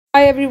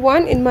Hi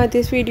everyone, in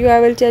this video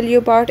I will tell you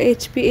about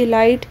HP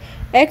Elite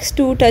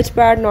X2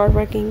 touchpad not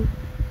working.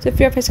 So if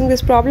you are facing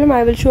this problem,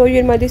 I will show you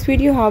in this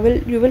video how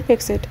you will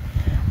fix it.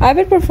 I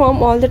will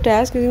perform all the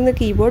tasks using the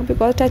keyboard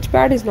because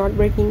touchpad is not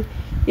working.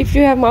 If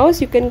you have mouse,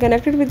 you can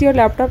connect it with your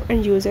laptop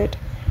and use it.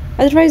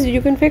 Otherwise,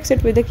 you can fix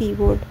it with the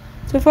keyboard.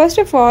 So first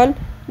of all,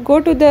 go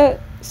to the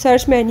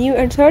search menu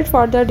and search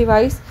for the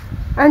device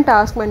and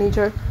task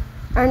manager.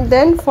 And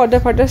then for the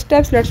further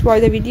steps, let's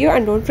watch the video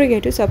and don't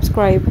forget to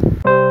subscribe.